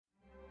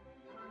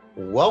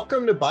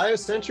Welcome to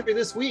BioCentury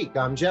This Week.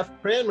 I'm Jeff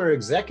Cranmer,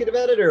 Executive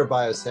Editor of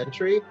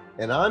BioCentury,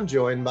 and I'm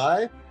joined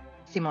by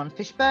Simone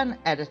Fishburne,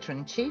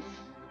 Editor-in-Chief.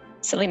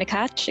 Selena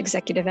Koch,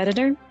 Executive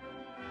Editor.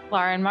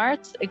 Lauren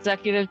Martz,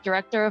 Executive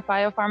Director of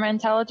Biopharma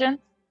Intelligence.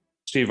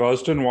 Steve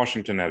Usdin,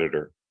 Washington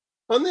Editor.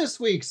 On this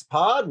week's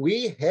pod,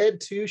 we head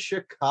to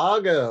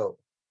Chicago.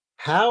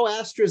 How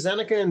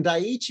AstraZeneca and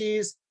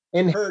Daiichi's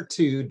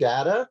ENHERTU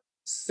data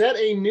set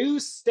a new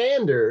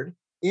standard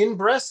in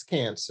breast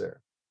cancer.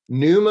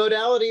 New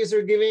modalities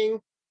are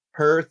giving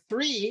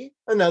HER3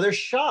 another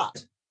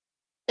shot.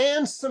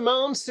 And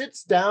Simone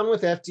sits down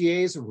with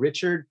FDA's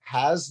Richard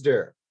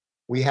Pazdur.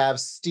 We have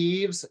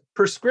Steve's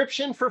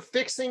prescription for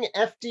fixing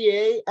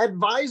FDA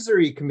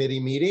advisory committee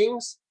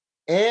meetings.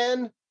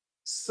 And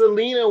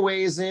Selena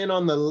weighs in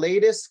on the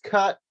latest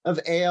cut of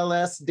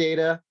ALS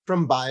data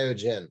from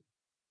Biogen.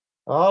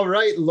 All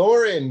right,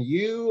 Lauren,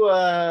 you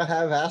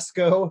have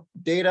ASCO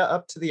data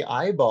up to the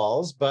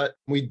eyeballs, but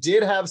we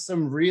did have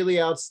some really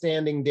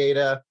outstanding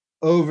data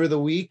over the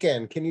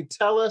weekend. Can you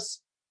tell us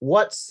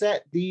what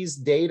set these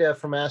data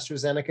from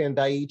AstraZeneca and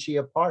Daiichi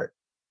apart?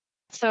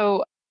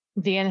 So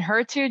the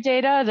ENHERTU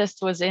data, this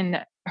was in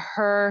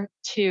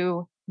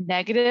HER2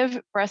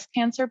 negative breast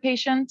cancer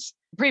patients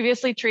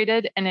previously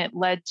treated, and it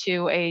led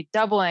to a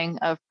doubling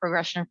of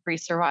progression-free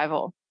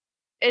survival.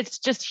 It's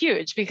just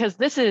huge because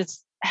this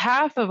is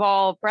half of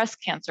all breast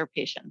cancer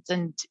patients.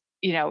 And,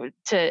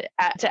 to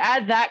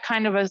add that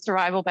kind of a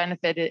survival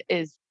benefit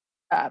is,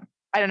 I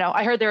don't know,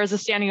 I heard there was a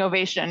standing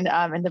ovation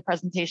in the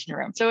presentation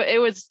room. So it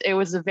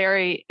was a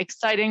very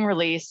exciting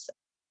release.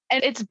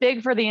 And it's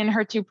big for the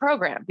ENHERTU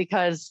program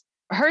because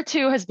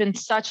HER2 has been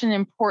such an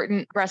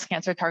important breast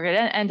cancer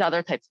target and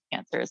other types of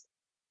cancers.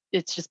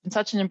 It's just been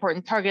such an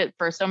important target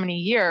for so many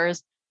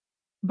years.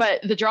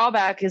 But the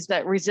drawback is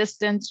that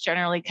resistance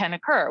generally can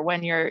occur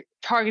when you're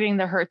targeting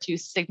the HER2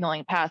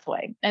 signaling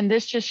pathway. And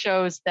this just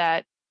shows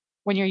that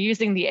when you're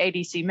using the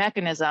ADC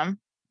mechanism,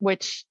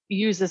 which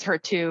uses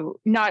HER2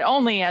 not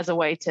only as a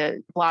way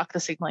to block the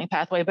signaling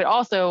pathway, but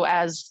also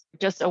as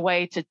just a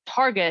way to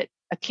target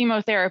a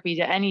chemotherapy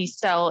to any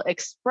cell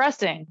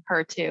expressing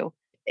HER2,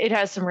 it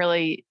has some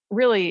really,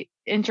 really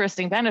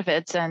interesting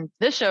benefits. And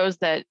this shows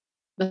that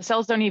the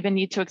cells don't even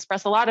need to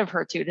express a lot of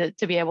HER2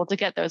 to be able to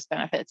get those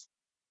benefits.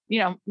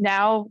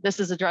 Now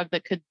this is a drug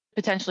that could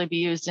potentially be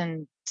used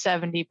in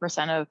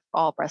 70% of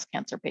all breast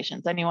cancer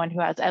patients, anyone who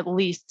has at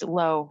least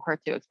low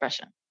HER2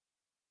 expression.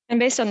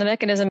 And based on the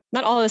mechanism,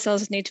 not all of the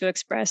cells need to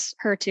express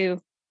HER2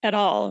 at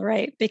all,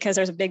 right? Because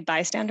there's a big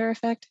bystander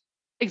effect.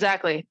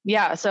 Exactly.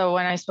 Yeah. So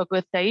when I spoke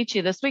with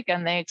Daiichi this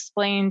weekend, they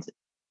explained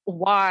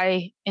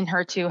why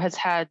ENHERTU has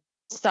had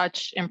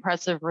such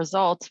impressive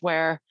results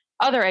where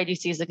other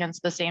ADCs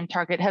against the same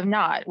target have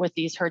not with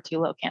these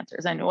HER2 low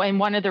cancers. And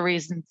one of the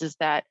reasons is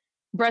that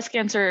breast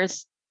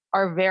cancers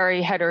are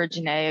very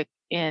heterogeneous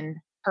in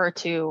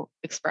HER2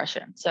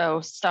 expression.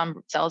 So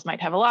some cells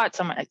might have a lot,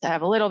 some might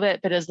have a little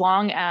bit, but as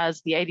long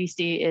as the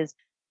ADC is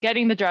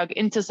getting the drug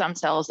into some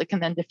cells, it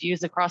can then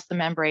diffuse across the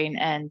membrane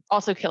and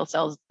also kill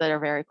cells that are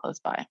very close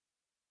by.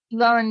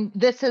 Lauren,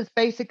 this has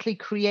basically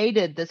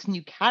created this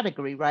new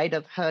category, right,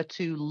 of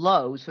HER2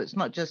 low. So it's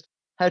not just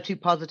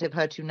HER2 positive,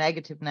 HER2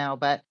 negative now,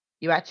 but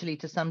you actually,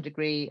 to some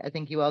degree, I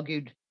think you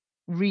argued,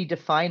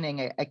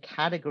 redefining a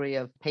category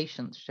of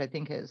patients, which I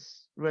think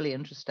is really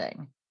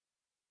interesting.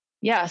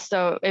 Yeah,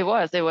 so it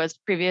was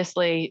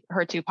previously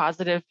HER2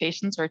 positive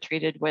patients were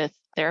treated with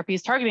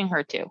therapies targeting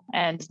HER2,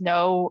 and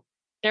no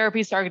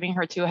therapies targeting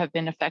HER2 have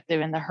been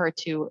effective in the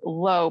HER2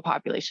 low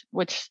population,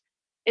 which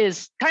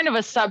is kind of a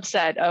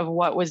subset of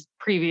what was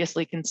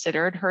previously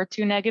considered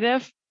HER2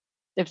 negative.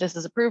 If this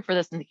is approved for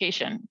this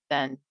indication,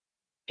 then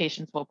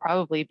patients will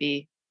probably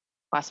be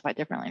classified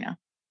differently now.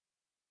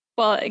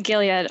 Well,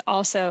 Gilead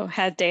also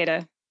had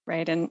data,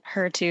 right, in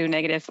HER2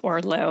 negative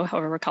or low,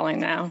 however we're calling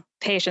now,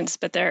 patients,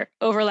 but they're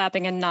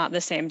overlapping and not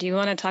the same. Do you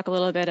want to talk a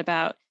little bit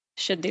about,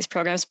 should these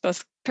programs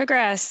both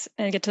progress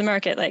and get to the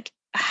market, like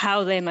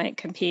how they might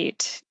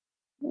compete,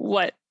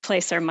 what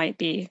place there might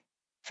be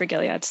for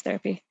Gilead's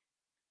therapy?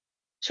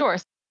 Sure.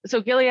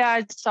 So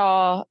Gilead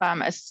saw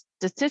a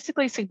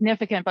statistically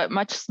significant but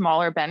much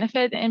smaller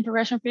benefit in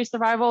progression-free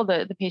survival.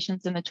 The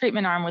patients in the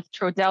treatment arm with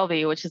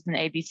Trodelvy, which is an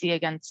ADC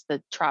against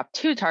the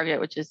TROP2 target,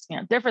 which is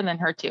different than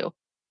HER2,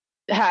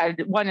 had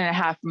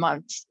 1.5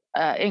 months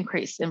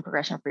increase in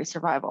progression-free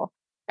survival.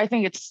 I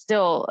think it's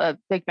still a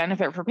big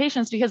benefit for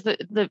patients because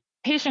the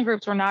patient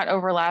groups were not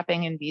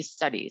overlapping in these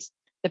studies.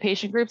 The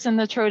patient groups in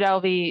the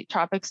Trodelvy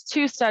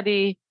TROPiCS-2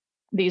 study,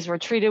 these were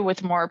treated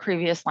with more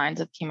previous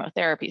lines of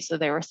chemotherapy. So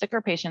they were sicker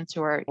patients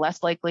who were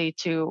less likely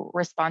to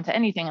respond to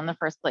anything in the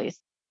first place.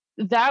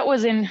 That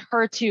was in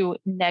HER2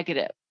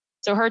 negative.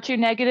 So HER2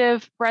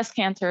 negative breast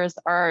cancers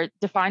are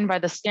defined by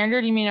the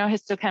standard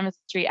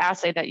immunohistochemistry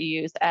assay that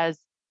you use as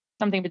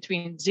something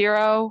between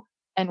 0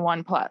 and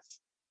 1+.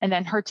 And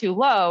then HER2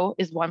 low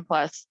is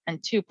 1+ and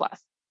 2+.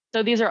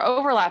 So these are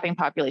overlapping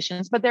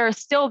populations, but there is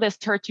still this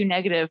HER2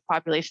 negative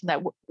population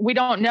that we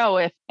don't know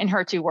if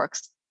ENHERTU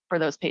works for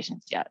those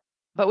patients yet.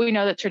 But we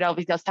know that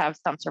Trodelvy does have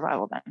some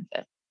survival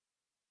benefit.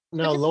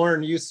 Now,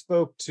 Lauren, you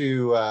spoke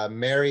to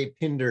Mary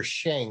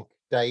Pinder-Schenk,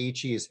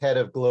 Daiichi's head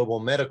of global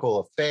medical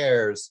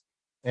affairs,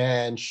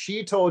 and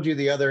she told you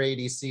the other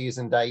ADCs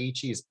in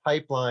Daiichi's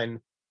pipeline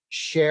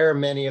share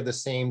many of the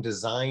same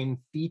design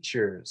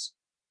features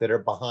that are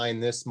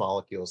behind this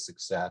molecule's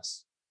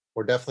success.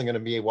 We're definitely going to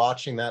be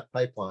watching that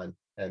pipeline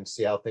and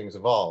see how things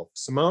evolve.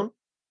 Simone?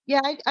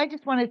 Yeah, I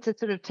just wanted to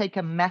sort of take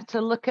a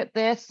meta look at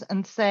this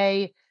and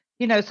say,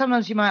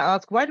 sometimes you might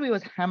ask, why do we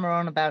always hammer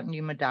on about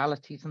new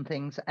modalities and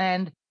things?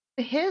 And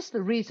here's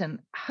the reason.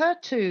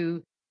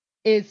 HER2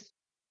 is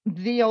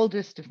the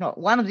oldest, if not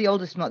one of the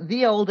oldest, if not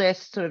the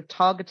oldest sort of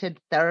targeted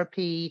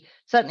therapy,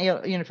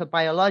 certainly, for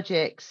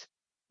biologics,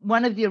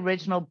 one of the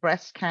original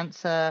breast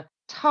cancer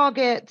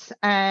targets.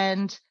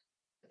 And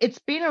it's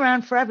been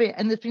around forever.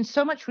 And there's been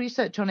so much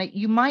research on it.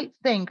 You might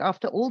think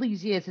after all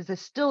these years, is there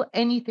still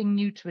anything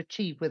new to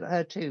achieve with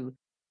HER2?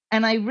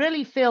 And I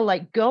really feel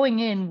like going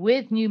in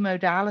with new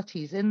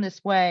modalities in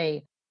this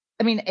way,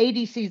 I mean,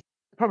 ADC is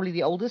probably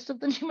the oldest of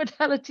the new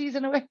modalities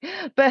in a way,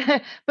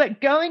 but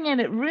going in,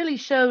 it really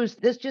shows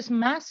there's just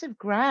massive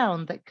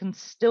ground that can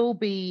still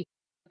be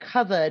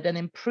covered and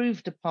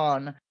improved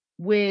upon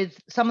with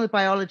some of the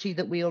biology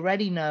that we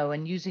already know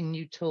and using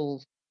new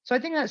tools. So I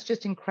think that's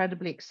just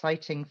incredibly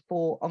exciting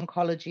for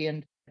oncology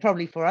and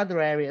probably for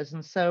other areas.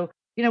 And so,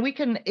 we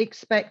can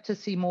expect to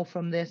see more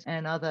from this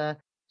and other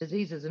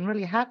diseases, and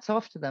really hats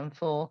off to them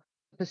for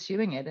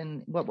pursuing it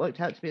in what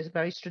worked out to be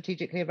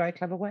a very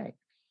clever way.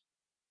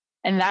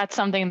 And that's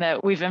something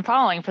that we've been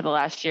following for the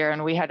last year.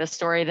 And we had a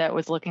story that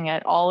was looking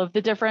at all of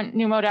the different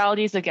new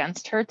modalities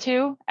against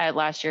HER2 at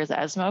last year's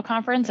ESMO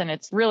conference. And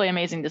it's really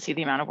amazing to see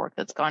the amount of work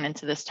that's gone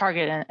into this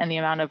target and the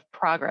amount of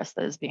progress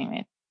that is being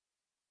made.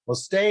 Well,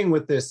 staying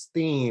with this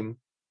theme,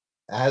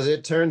 as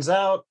it turns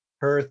out,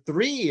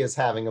 HER3 is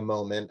having a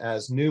moment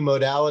as new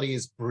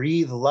modalities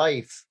breathe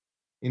life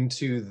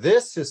into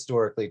this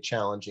historically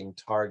challenging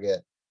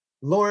target.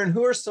 Lauren,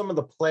 who are some of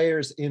the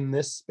players in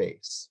this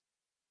space?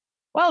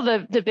 Well,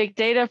 the big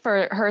data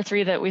for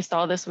HER3 that we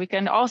saw this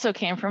weekend also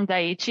came from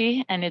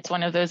Daiichi, and it's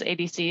one of those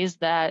ADCs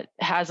that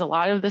has a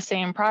lot of the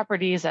same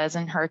properties as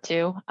in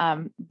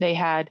HER2. They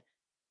had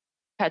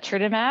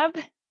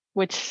patritumab,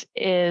 which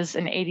is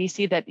an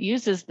ADC that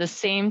uses the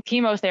same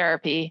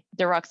chemotherapy,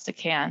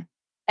 deruxtecan.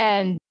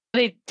 And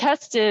they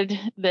tested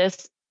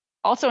this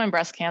also in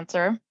breast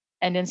cancer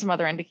and in some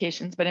other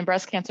indications, but in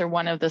breast cancer,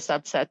 one of the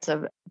subsets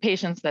of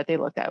patients that they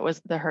looked at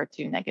was the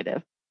HER2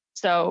 negative.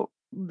 So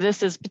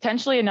this is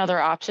potentially another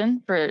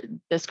option for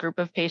this group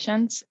of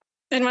patients.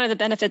 And one of the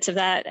benefits of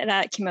that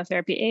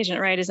chemotherapy agent,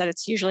 right, is that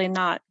it's usually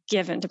not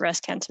given to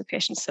breast cancer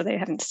patients, so they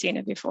haven't seen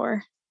it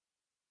before.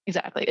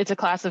 Exactly. It's a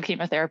class of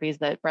chemotherapies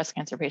that breast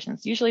cancer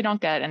patients usually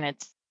don't get, and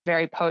it's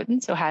very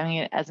potent. So having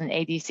it as an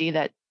ADC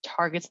that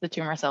targets the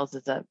tumor cells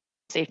is a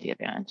safety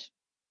advantage.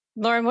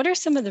 Lauren, what are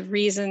some of the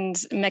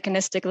reasons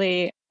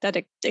mechanistically that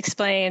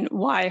explain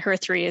why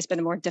HER3 has been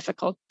a more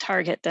difficult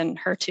target than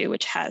HER2,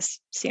 which has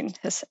seen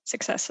his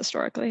success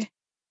historically?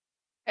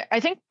 I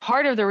think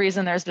part of the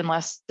reason there's been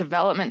less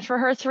development for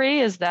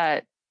HER3 is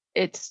that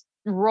its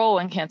role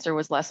in cancer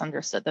was less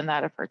understood than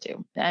that of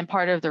HER2. And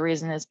part of the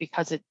reason is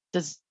because it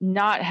does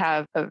not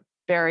have a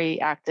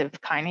very active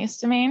kinase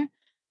domain.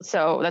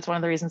 So that's one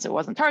of the reasons it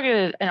wasn't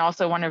targeted. And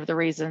also one of the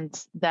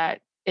reasons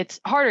that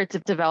it's harder to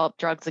develop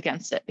drugs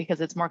against it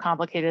because it's more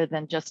complicated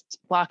than just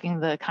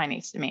blocking the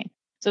kinase domain.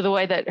 So the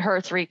way that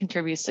HER3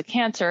 contributes to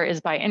cancer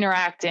is by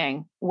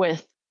interacting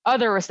with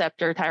other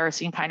receptor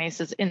tyrosine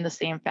kinases in the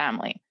same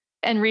family.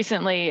 And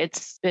recently,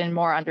 it's been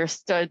more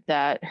understood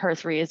that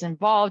HER3 is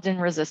involved in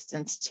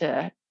resistance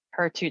to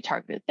HER2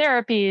 targeted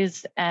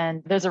therapies.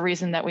 And there's a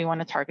reason that we want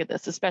to target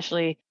this,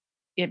 especially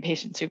in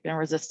patients who've been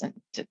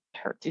resistant to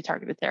HER2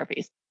 targeted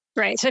therapies.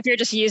 Right. So if you're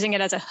just using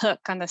it as a hook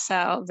on the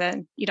cell,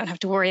 then you don't have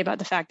to worry about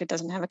the fact it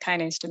doesn't have a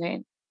kinase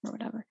domain or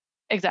whatever.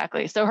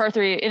 Exactly. So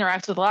HER3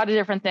 interacts with a lot of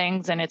different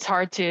things, and it's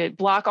hard to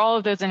block all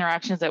of those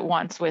interactions at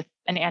once with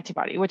an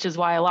antibody, which is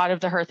why a lot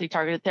of the HER3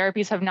 targeted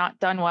therapies have not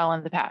done well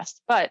in the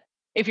past. But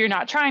if you're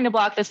not trying to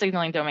block the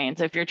signaling domains,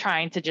 if you're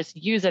trying to just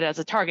use it as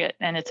a target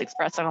and it's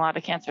expressed on a lot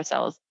of cancer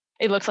cells,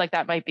 it looks like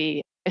that might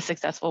be a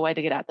successful way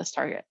to get at this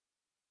target.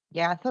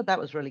 Yeah, I thought that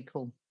was really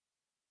cool.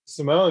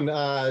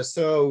 Simone,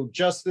 so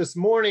just this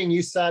morning,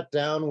 you sat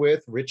down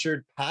with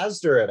Richard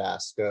Pazdur at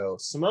ASCO.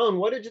 Simone,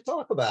 what did you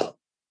talk about?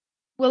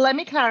 Well, let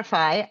me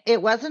clarify.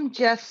 It wasn't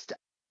just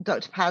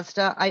Dr.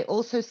 Pazdur. I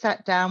also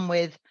sat down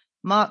with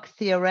Mark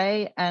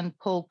Thierry and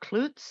Paul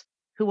Klutz,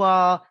 who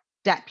are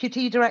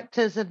deputy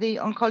directors of the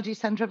Oncology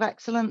Center of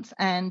Excellence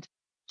and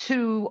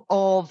two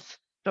of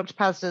Dr.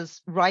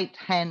 Pazdur's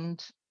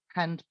right-hand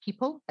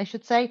people, I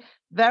should say.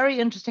 Very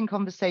interesting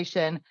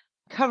conversation,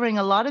 covering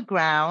a lot of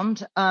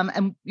ground.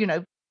 And,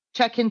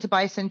 check into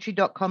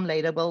biocentury.com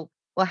later. We'll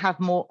have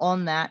more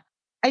on that.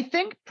 I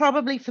think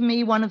probably for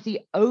me, one of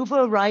the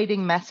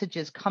overriding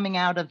messages coming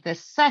out of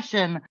this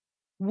session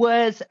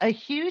was a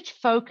huge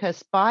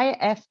focus by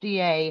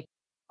FDA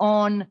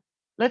on,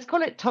 let's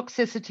call it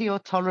toxicity or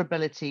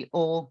tolerability,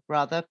 or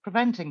rather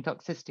preventing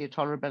toxicity or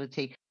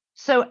tolerability.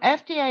 So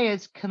FDA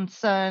is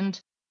concerned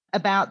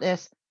about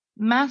this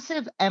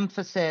massive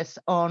emphasis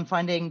on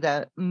finding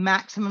the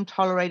maximum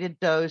tolerated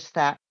dose,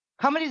 that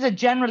companies are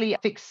generally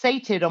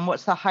fixated on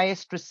what's the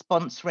highest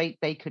response rate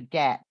they could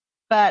get.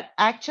 But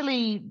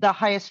actually, the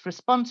highest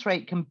response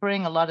rate can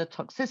bring a lot of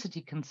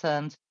toxicity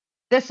concerns.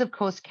 This, of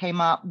course,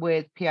 came up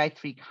with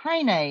PI3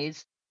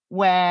 kinase,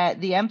 where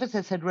the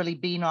emphasis had really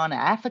been on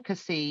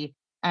efficacy.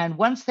 And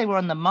once they were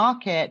on the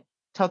market,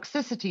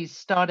 toxicities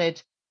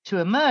started to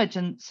emerge,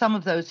 and some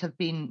of those have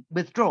been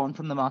withdrawn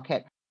from the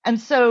market. And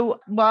so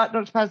what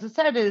Dr. Pazdur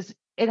said is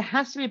it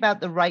has to be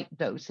about the right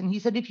dose. And he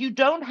said, if you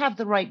don't have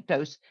the right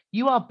dose,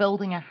 you are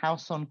building a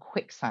house on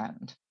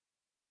quicksand.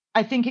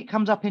 I think it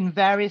comes up in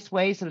various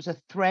ways. There was a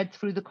thread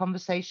through the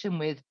conversation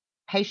with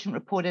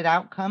patient-reported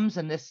outcomes.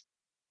 And this,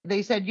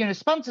 they said,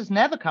 sponsors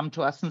never come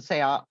to us and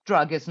say our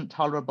drug isn't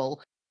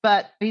tolerable.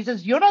 But he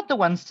says, you're not the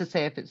ones to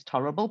say if it's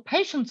tolerable.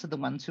 Patients are the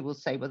ones who will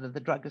say whether the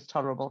drug is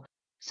tolerable.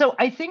 So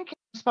I think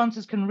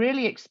sponsors can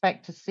really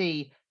expect to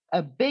see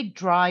a big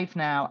drive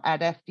now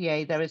at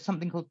FDA. There is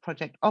something called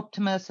Project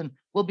Optimus, and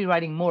we'll be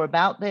writing more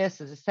about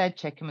this. As I said,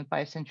 check in with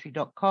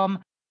biocentury.com,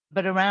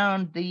 but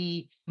around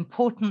the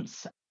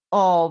importance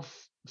of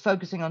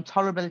focusing on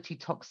tolerability,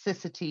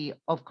 toxicity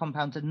of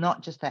compounds, and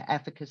not just their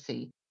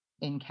efficacy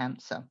in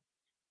cancer.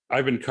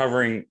 I've been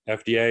covering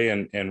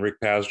FDA and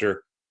Rick Pazdur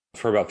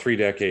for about 3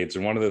 decades.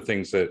 And one of the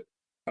things that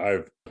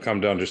I've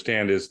come to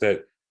understand is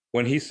that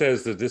when he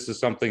says that this is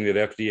something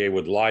that FDA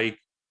would like,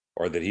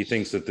 or that he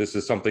thinks that this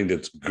is something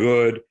that's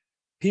good,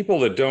 people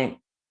that don't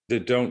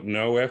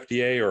know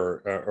FDA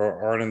or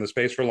aren't in the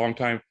space for a long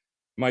time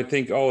might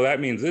think, oh, that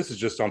means this is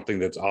just something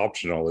that's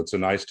optional. It's a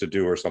nice to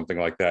do or something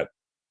like that.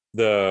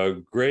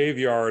 The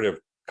graveyard of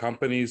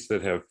companies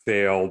that have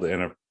failed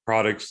and of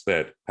products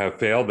that have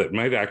failed that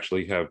might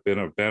actually have been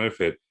of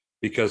benefit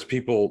because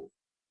people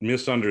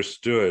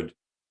misunderstood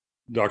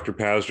Dr.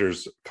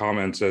 Pazdur's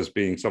comments as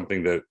being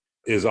something that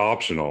is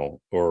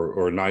optional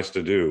or nice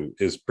to do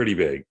is pretty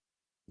big.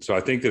 So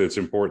I think that it's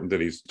important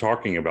that he's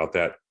talking about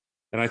that.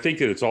 And I think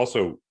that it's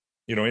also,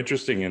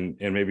 interesting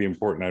and maybe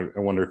important. I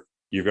wonder if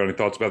you've got any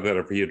thoughts about that,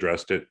 if he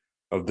addressed it,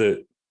 of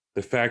the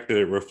fact that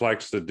it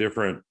reflects the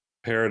different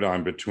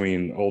paradigm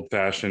between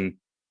old-fashioned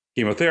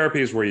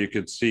chemotherapies where you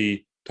could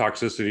see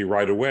toxicity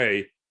right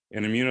away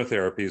and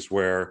immunotherapies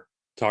where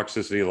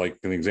toxicity, like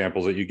in the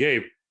examples that you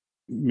gave,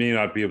 may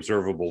not be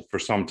observable for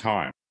some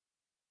time.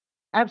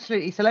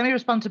 Absolutely. So let me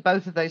respond to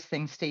both of those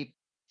things, Steve.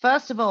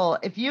 First of all,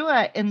 if you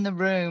are in the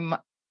room,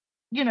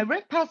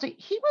 Rick Pazdur,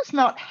 he was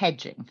not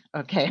hedging,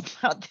 okay,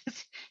 about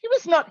this. He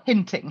was not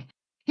hinting.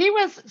 He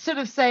was sort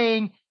of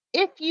saying,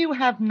 if you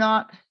have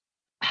not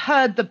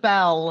heard the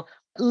bell,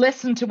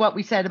 listen to what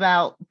we said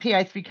about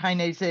PI3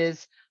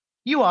 kinases,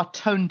 you are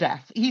tone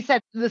deaf. He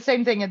said the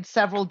same thing in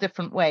several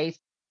different ways.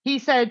 He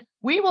said,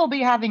 we will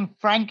be having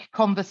frank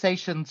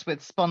conversations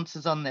with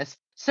sponsors on this.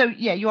 So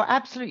yeah, you're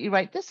absolutely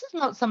right. This is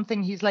not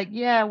something he's like,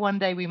 yeah, one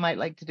day we might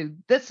like to do.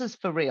 This is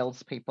for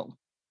reals, people.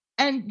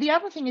 And the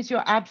other thing is,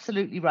 you're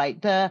absolutely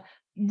right. The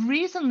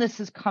reason this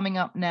is coming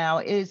up now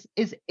is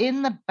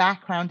in the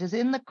background, is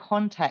in the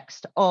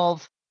context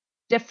of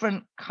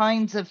different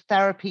kinds of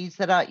therapies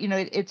that are,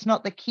 it's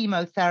not the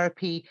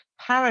chemotherapy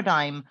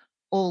paradigm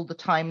all the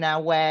time now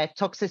where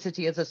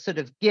toxicity is a sort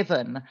of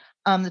given.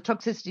 The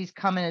toxicities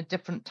come in a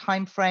different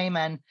time frame,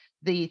 and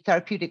the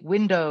therapeutic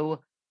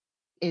window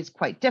is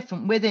quite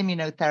different with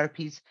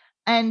immunotherapies.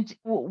 And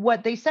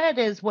what they said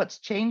is what's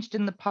changed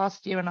in the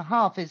past year and a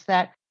half is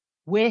that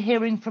we're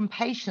hearing from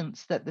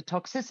patients that the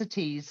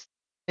toxicities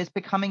is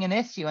becoming an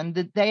issue, and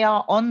that they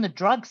are on the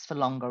drugs for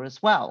longer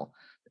as well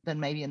than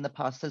maybe in the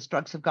past as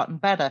drugs have gotten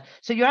better.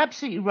 So you're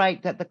absolutely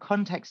right that the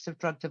context of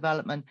drug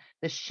development,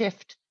 the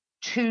shift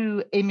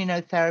to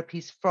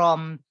immunotherapies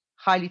from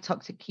highly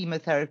toxic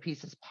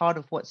chemotherapies is part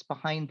of what's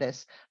behind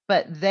this.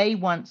 But they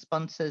want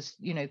sponsors,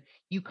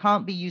 you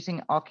can't be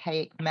using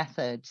archaic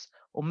methods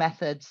or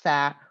methods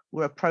that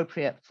were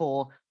appropriate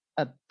for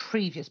a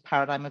previous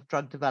paradigm of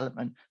drug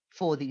development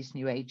for these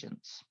new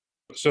agents.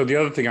 So the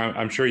other thing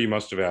I'm sure you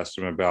must have asked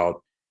him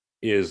about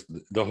is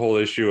the whole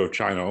issue of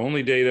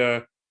China-only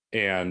data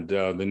and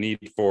the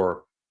need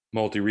for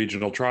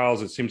multi-regional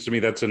trials. It seems to me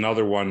that's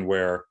another one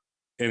where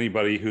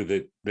anybody who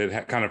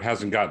that kind of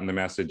hasn't gotten the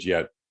message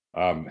yet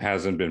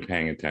hasn't been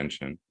paying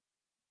attention.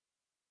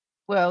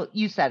 Well,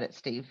 you said it,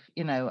 Steve.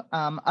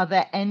 Are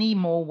there any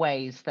more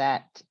ways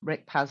that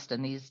Rick Pazdur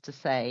needs to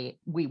say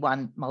we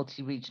want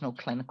multi-regional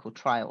clinical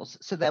trials?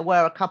 So there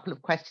were a couple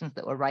of questions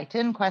that were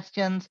write-in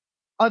questions.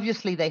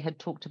 Obviously, they had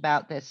talked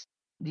about this,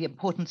 the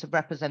importance of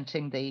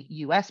representing the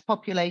US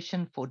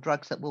population for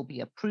drugs that will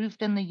be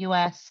approved in the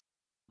US.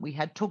 We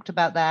had talked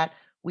about that.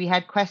 We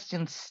had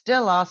questions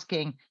still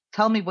asking,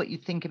 tell me what you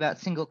think about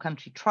single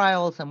country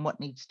trials and what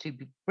needs to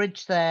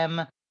bridge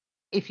them.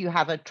 If you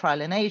have a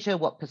trial in Asia,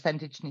 what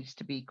percentage needs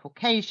to be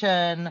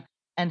Caucasian?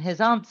 And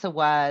his answer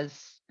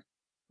was,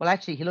 well,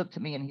 actually, he looked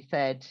at me and he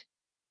said,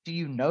 do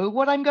you know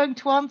what I'm going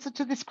to answer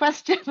to this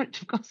question?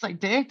 Which of course I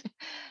did.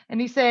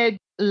 And he said,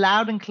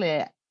 loud and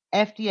clear,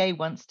 FDA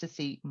wants to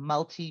see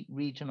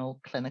multi-regional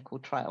clinical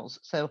trials.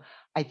 So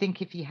I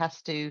think if he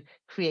has to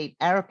create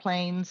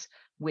airplanes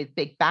with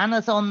big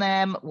banners on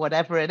them,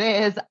 whatever it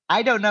is.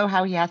 I don't know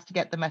how he has to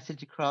get the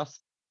message across,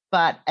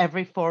 but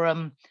every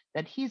forum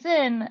that he's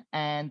in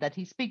and that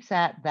he speaks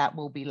at, that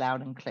will be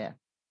loud and clear.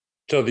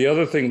 So the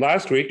other thing,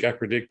 last week, I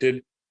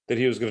predicted that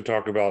he was going to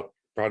talk about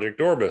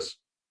Project Orbis.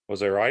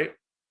 Was I right?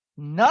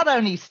 Not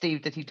only,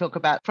 Steve, did he talk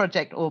about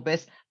Project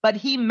Orbis, but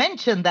he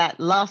mentioned that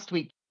last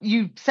week.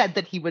 You said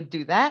that he would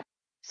do that.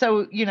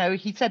 So,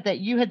 he said that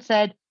you had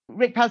said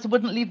Rick Pazder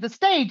wouldn't leave the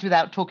stage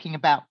without talking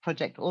about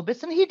Project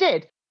Orbis, and he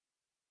did.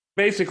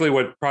 Basically,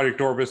 what Project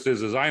Orbis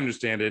is, as I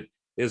understand it,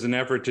 is an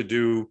effort to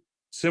do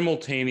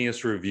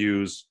simultaneous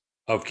reviews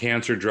of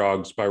cancer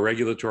drugs by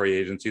regulatory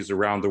agencies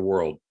around the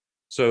world.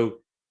 So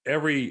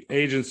every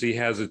agency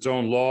has its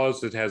own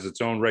laws, it has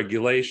its own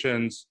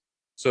regulations.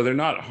 So they're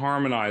not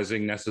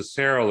harmonizing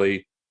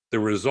necessarily the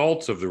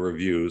results of the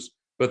reviews,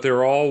 but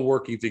they're all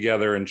working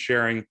together and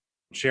sharing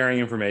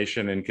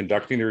information and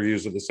conducting the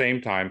reviews at the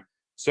same time,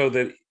 so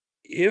that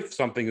if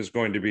something is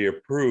going to be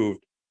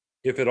approved,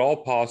 if at all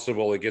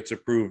possible, it gets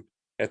approved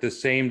at the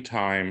same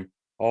time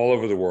all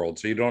over the world.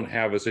 So you don't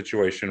have a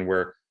situation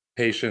where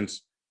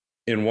patients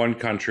in one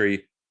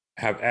country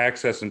have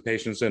access and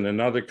patients in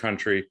another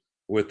country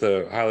with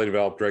a highly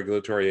developed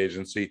regulatory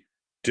agency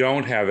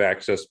don't have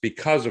access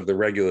because of the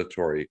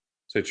regulatory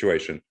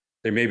situation.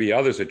 There may be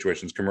other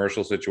situations,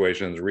 commercial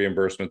situations,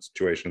 reimbursement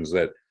situations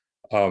that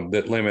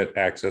limit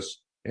access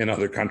in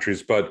other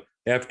countries, but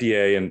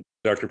FDA and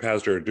Dr.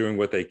 Pazder are doing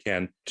what they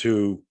can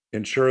to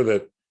ensure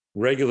that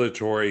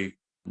regulatory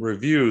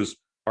reviews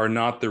are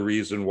not the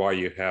reason why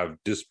you have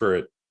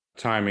disparate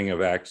timing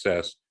of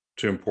access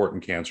to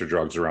important cancer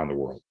drugs around the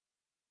world.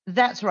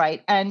 That's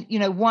right. And,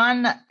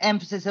 one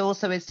emphasis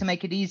also is to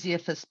make it easier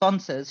for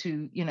sponsors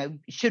who,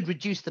 should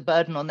reduce the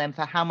burden on them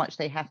for how much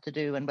they have to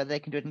do and whether they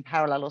can do it in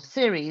parallel or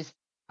series.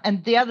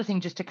 And the other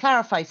thing, just to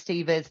clarify,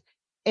 Steve, is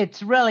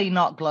it's really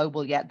not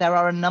global yet. There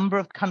are a number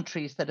of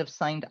countries that have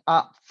signed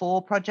up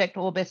for Project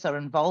Orbis, are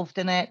involved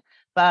in it.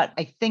 But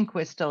I think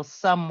we're still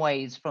some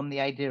ways from the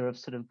idea of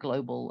sort of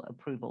global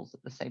approvals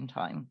at the same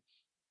time.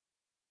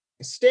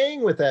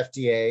 Staying with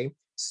FDA,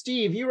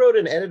 Steve, you wrote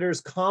an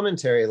editor's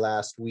commentary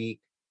last week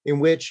in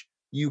which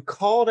you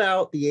called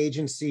out the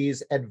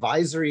agency's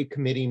advisory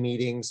committee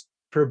meetings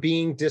for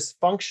being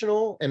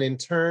dysfunctional and in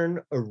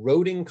turn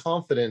eroding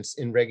confidence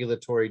in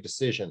regulatory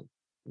decision.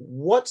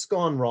 What's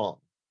gone wrong?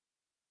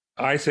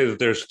 I say that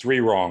there's three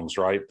wrongs,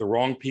 right? The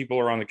wrong people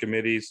are on the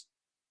committees,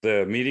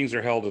 the meetings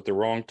are held at the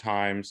wrong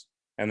times,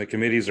 and the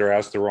committees are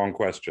asked the wrong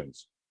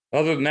questions.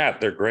 Other than that,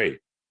 they're great.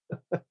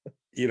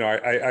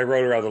 I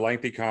wrote a rather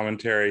lengthy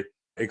commentary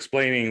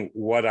explaining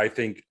what I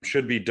think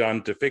should be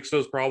done to fix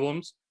those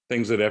problems,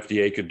 things that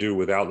FDA could do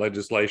without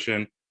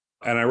legislation.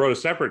 And I wrote a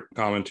separate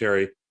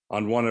commentary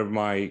on one of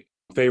my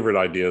favorite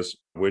ideas,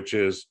 which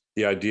is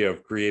the idea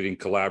of creating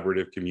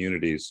collaborative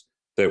communities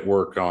that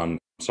work on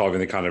solving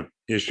the kind of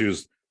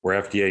issues where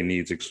FDA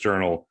needs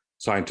external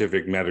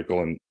scientific,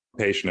 medical, and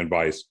patient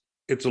advice.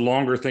 It's a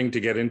longer thing to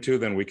get into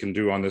than we can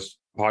do on this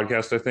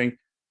podcast, I think.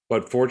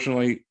 But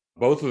fortunately,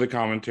 both of the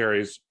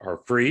commentaries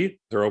are free.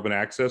 They're open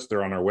access.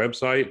 They're on our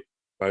website,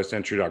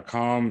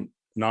 biocentury.com.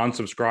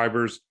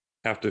 Non-subscribers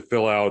have to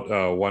fill out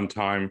a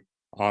one-time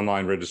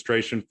online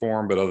registration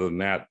form. But other than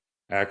that,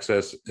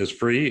 access is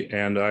free.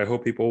 And I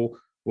hope people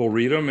will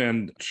read them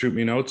and shoot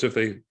me notes if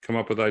they come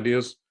up with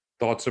ideas,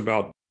 thoughts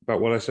about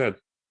what I said.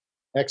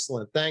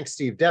 Excellent. Thanks,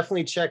 Steve.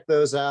 Definitely check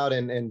those out.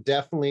 And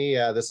definitely,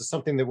 this is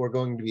something that we're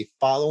going to be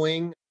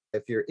following.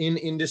 If you're in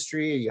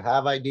industry, you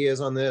have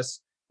ideas on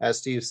this, as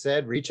Steve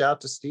said, reach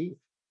out to Steve.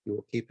 He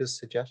will keep his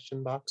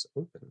suggestion box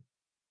open.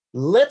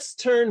 Let's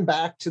turn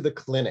back to the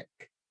clinic.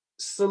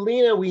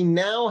 Selena, we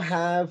now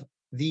have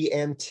the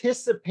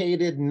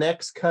anticipated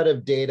next cut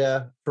of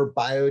data for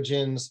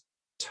Biogen's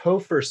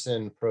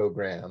tofersen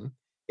program.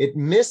 It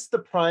missed the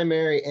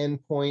primary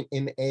endpoint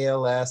in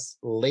ALS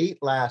late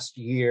last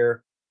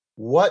year.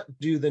 What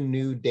do the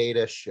new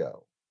data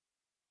show?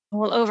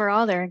 Well,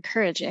 overall, they're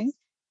encouraging.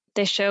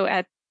 They show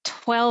at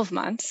 12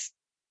 months,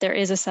 there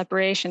is a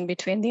separation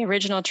between the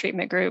original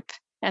treatment group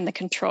and the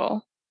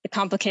control. The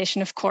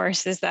complication, of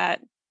course, is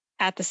that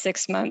at the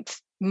 6-month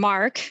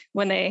mark,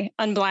 when they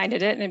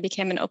unblinded it and it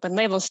became an open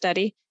label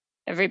study,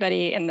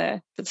 everybody in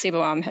the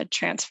placebo arm had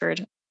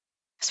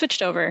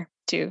switched over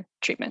to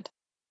treatment.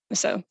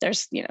 So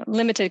there's,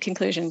 limited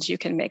conclusions you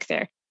can make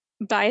there.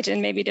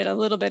 Biogen maybe did a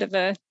little bit of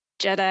a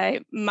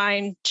Jedi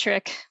mind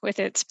trick with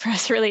its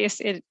press release.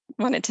 It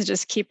wanted to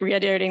just keep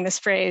reiterating this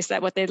phrase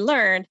that what they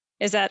learned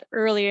is that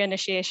early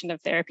initiation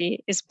of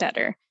therapy is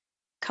better,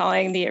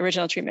 calling the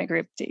original treatment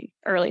group the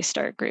early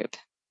start group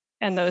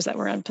and those that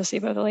were on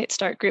placebo the late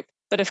start group.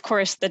 But of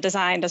course, the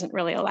design doesn't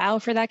really allow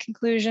for that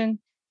conclusion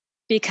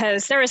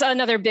because there is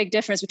another big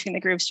difference between the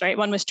groups, right?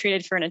 One was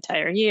treated for an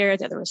entire year,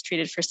 the other was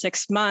treated for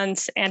 6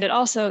 months. And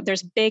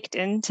there's baked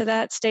into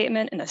that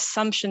statement an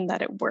assumption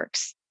that it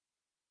works.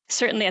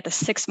 Certainly at the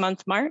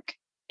 6-month mark,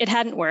 it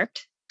hadn't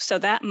worked. So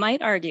that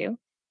might argue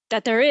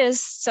that there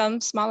is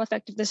some small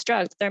effect of this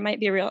drug. There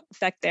might be a real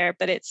effect there,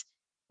 but it's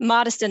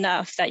modest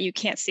enough that you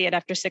can't see it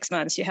after 6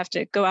 months. You have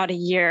to go out a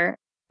year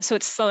So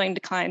it's slowing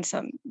decline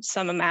some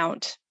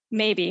amount.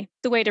 Maybe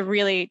the way to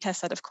really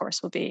test that, of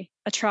course, will be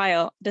a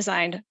trial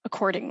designed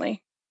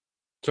accordingly.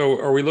 So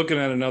are we looking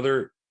at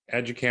another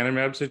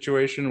aducanumab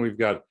situation? We've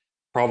got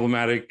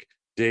problematic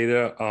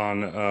data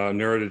on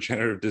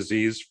neurodegenerative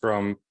disease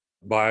from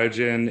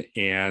Biogen,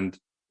 and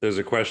there's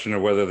a question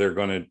of whether they're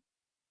going to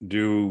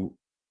do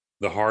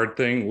the hard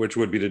thing, which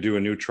would be to do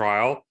a new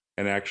trial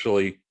and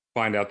actually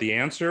find out the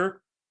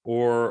answer,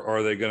 or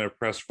are they going to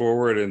press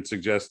forward and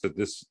suggest that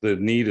the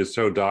need is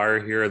so dire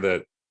here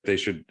that they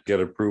should get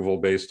approval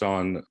based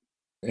on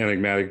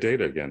enigmatic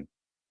data again?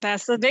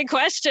 That's the big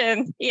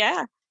question.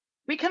 Yeah.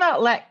 We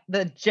cannot let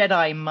the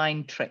Jedi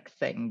mind trick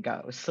thing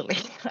go,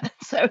 Selena.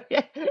 So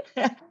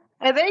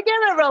are they going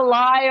to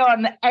rely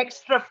on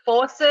extra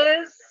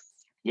forces?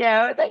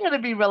 Yeah, are they going to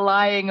be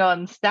relying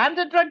on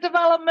standard drug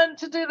development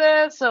to do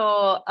this?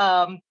 Or,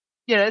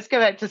 let's go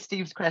back to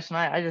Steve's question.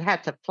 I just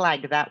had to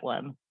flag that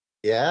one.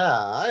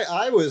 Yeah,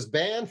 I was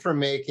banned from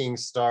making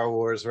Star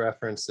Wars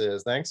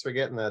references. Thanks for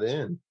getting that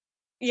in.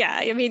 Yeah,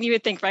 I mean, you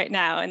would think right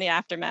now in the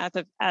aftermath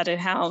of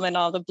Aduhelm and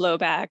all the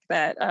blowback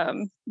that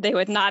they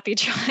would not be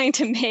trying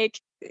to make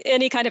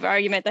any kind of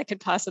argument that could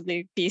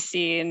possibly be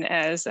seen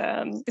as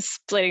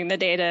splitting the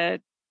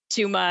data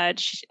too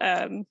much,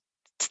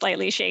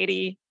 slightly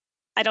shady.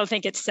 I don't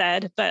think it's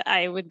said, but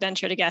I would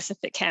venture to guess if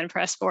it can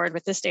press forward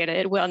with this data,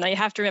 it will. Now, you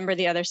have to remember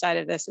the other side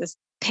of this is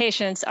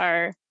patients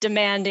are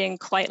demanding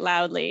quite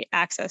loudly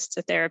access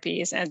to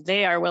therapies, and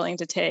they are willing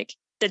to take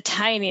the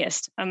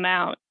tiniest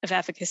amount of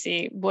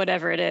efficacy,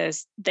 whatever it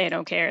is. They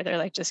don't care. They're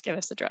like, just give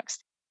us the drugs.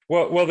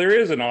 Well, there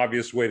is an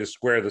obvious way to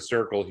square the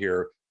circle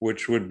here,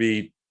 which would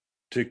be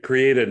to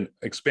create an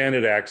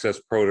expanded access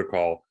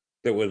protocol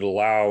that would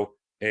allow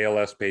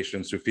ALS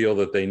patients who feel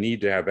that they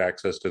need to have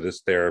access to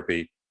this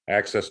therapy,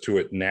 access to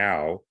it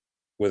now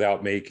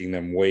without making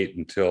them wait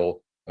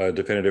until a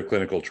definitive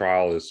clinical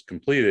trial is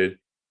completed,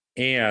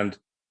 and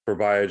for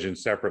Biogen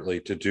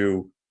separately to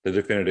do the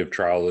definitive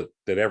trial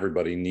that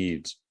everybody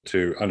needs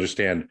to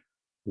understand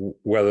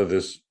whether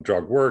this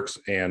drug works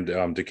and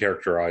to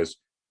characterize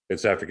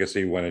its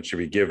efficacy when it should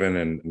be given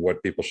and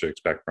what people should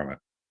expect from it.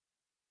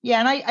 Yeah,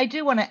 and I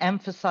do want to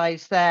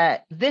emphasize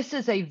that this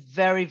is a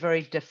very,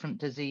 very different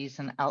disease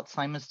than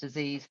Alzheimer's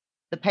disease.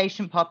 The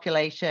patient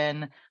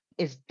population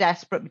is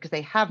desperate because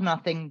they have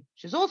nothing,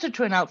 which is also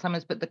true in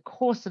Alzheimer's, but the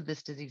course of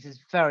this disease is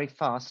very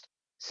fast.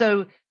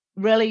 So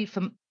really,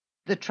 from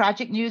the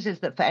tragic news is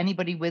that for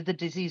anybody with the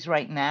disease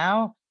right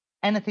now,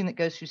 anything that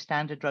goes through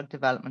standard drug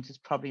development is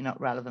probably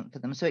not relevant for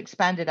them. So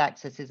expanded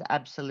access is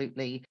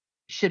absolutely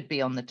should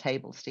be on the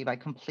table, Steve. I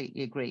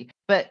completely agree.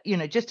 But,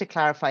 just to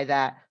clarify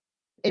that,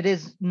 it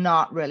is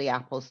not really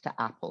apples to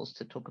apples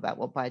to talk about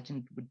what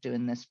Biogen would do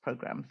in this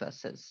program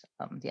versus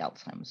the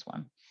Alzheimer's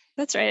one.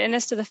 That's right. And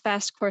as to the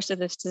fast course of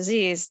this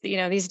disease,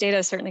 these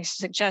data certainly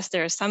suggest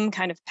there is some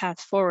kind of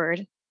path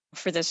forward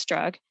for this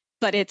drug,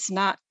 but it's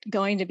not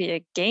going to be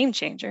a game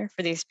changer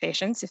for these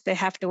patients if they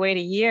have to wait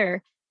a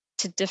year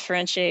to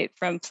differentiate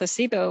from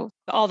placebo.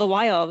 All the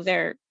while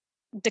they're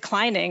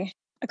declining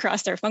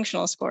across their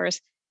functional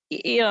scores.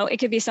 It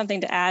could be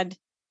something to add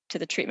to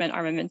the treatment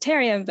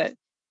armamentarium, but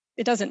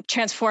it doesn't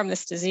transform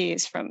this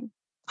disease from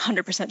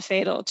 100%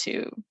 fatal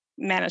to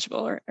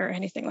manageable or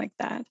anything like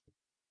that.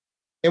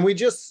 And we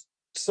just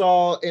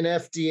saw an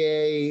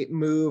FDA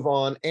move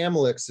on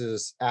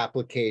Amylyx's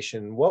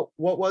application. What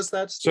was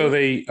that, Steve?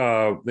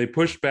 So they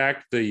pushed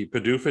back the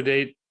PDUFA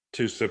date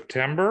to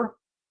September.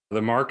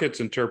 The markets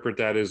interpret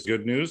that as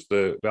good news.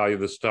 The value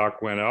of the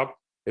stock went up.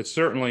 It's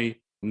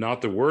certainly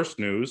not the worst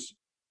news.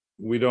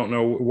 We don't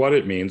know what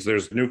it means.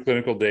 There's new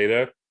clinical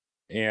data,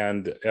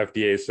 and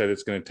FDA said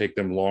it's going to take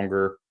them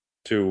longer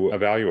to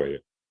evaluate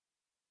it.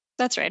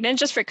 That's right. And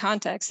just for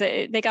context,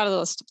 they got a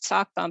little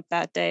stock bump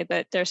that day,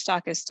 but their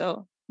stock is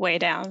still way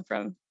down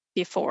from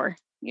before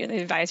the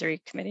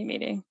advisory committee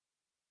meeting.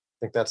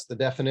 I think that's the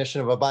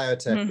definition of a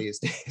biotech these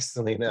days,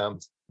 Selena. I'm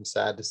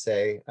sad to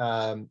say.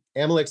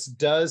 Amylyx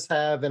does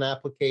have an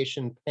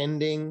application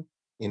pending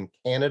in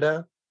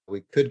Canada.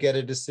 We could get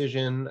a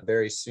decision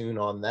very soon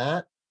on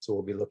that. So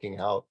we'll be looking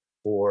out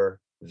for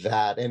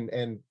that.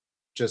 And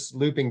just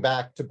looping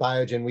back to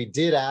Biogen, we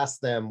did ask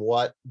them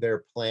what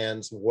their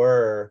plans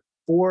were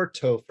for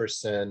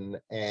tofersen,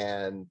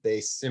 and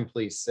they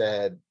simply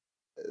said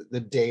the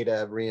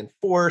data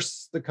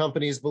reinforce the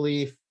company's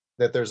belief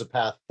that there's a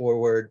path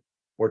forward.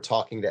 We're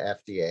talking to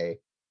FDA,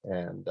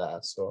 and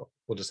so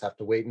we'll just have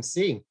to wait and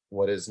see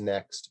what is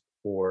next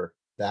for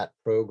that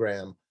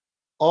program.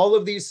 All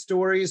of these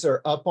stories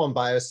are up on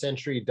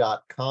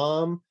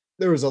biocentury.com.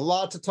 There was a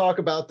lot to talk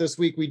about this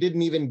week. We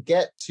didn't even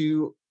get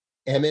to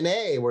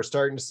M&A. We're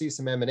starting to see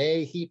some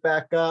M&A heat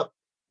back up.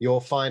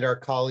 You'll find our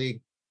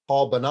colleague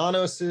Paul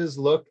Bonanos's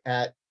look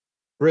at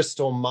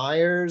Bristol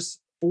Myers'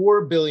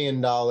 $4 billion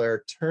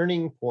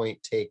Turning Point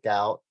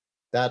takeout.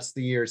 That's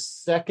the year's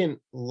second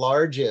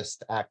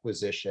largest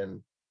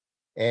acquisition.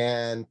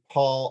 And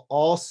Paul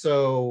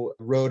also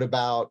wrote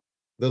about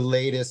the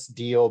latest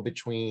deal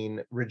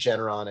between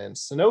Regeneron and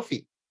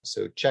Sanofi.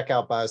 So check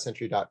out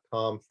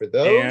biocentury.com for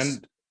those.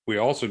 And we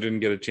also didn't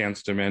get a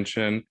chance to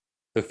mention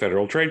the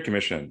Federal Trade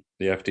Commission,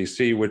 the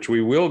FTC, which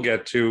we will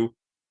get to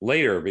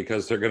later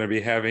because they're going to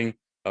be having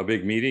a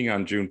big meeting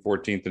on June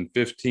 14th and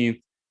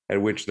 15th,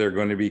 at which they're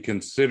going to be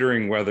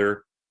considering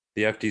whether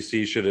the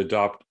FTC should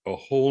adopt a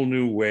whole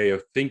new way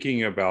of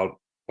thinking about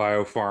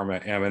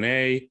biopharma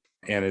M&A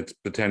and its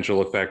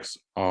potential effects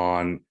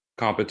on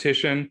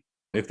competition.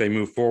 If they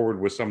move forward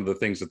with some of the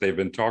things that they've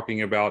been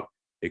talking about,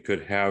 it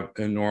could have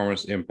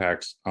enormous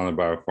impacts on the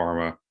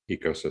biopharma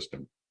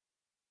ecosystem.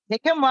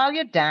 Kick 'em while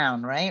you're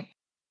down, right?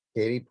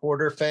 Katie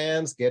Porter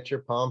fans, get your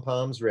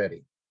pom-poms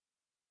ready.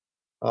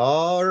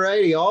 All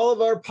righty. All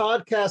of our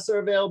podcasts are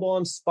available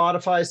on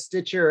Spotify,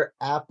 Stitcher,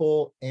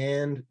 Apple,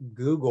 and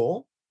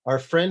Google. Our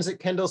friends at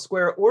Kendall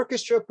Square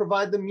Orchestra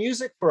provide the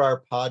music for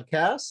our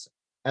podcasts,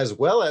 as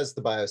well as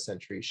the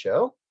BioCentury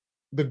Show.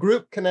 The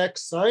group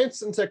connects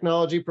science and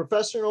technology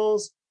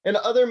professionals and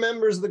other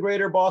members of the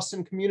greater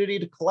Boston community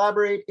to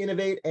collaborate,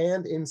 innovate,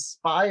 and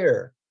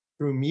inspire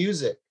through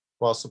music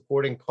while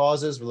supporting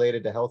causes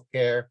related to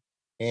healthcare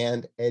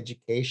and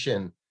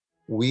education.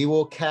 We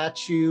will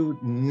catch you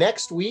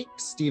next week.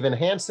 Stephen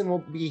Hansen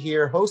will be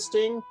here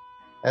hosting,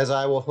 as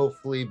I will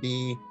hopefully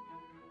be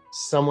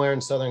somewhere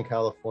in Southern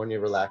California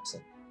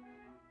relaxing.